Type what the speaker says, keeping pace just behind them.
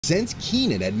Since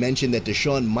Keenan had mentioned that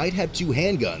Deshaun might have 2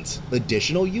 handguns,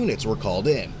 additional units were called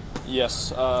in.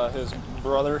 Yes, his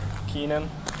brother Keenan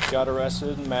got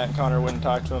arrested. Matt and Connor went and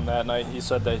talked to him that night. He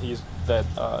said that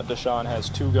Deshaun has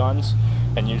 2 guns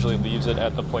and usually leaves it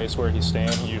at the place where he's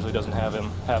staying. He usually doesn't have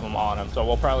them on him. So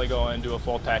we'll probably go in and do a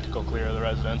full tactical clear of the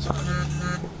residence.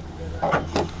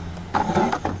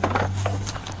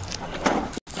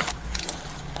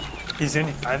 He's in.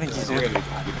 I think he's in.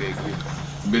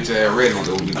 Bitch ass ready to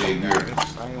go get that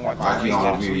girl. Like he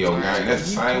on video now. That's the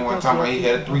same one time he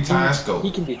had it 3 times scope.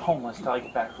 He can be homeless until I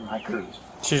get back from my cruise.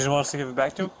 She just wants to give it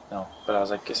back to him? No, but I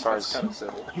was like, as far as kind of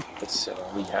civil, it's civil.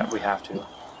 We have to.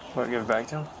 What, give it back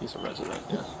to him? He's a resident,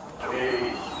 yeah.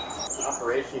 Hey,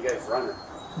 operation, you guys running?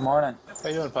 Morning. How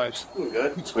you doing, Pipes? Doing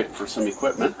good. Just waiting for some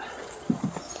equipment.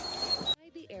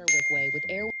 The Airwick way with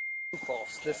Air. Too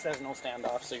close. This has no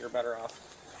standoff, so you're better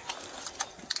off.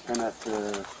 And that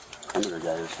under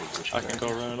guy or something. I can go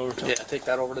run it over to him. Yeah, take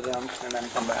that over to them and then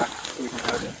come back. You can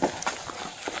have it.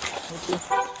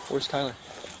 Where's Tyler?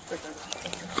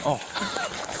 Oh,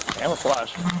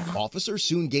 camouflage. Officers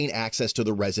soon gained access to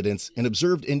the residence and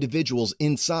observed individuals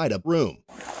inside a room.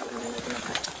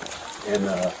 And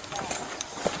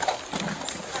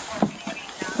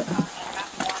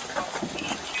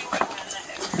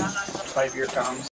 5-year comms.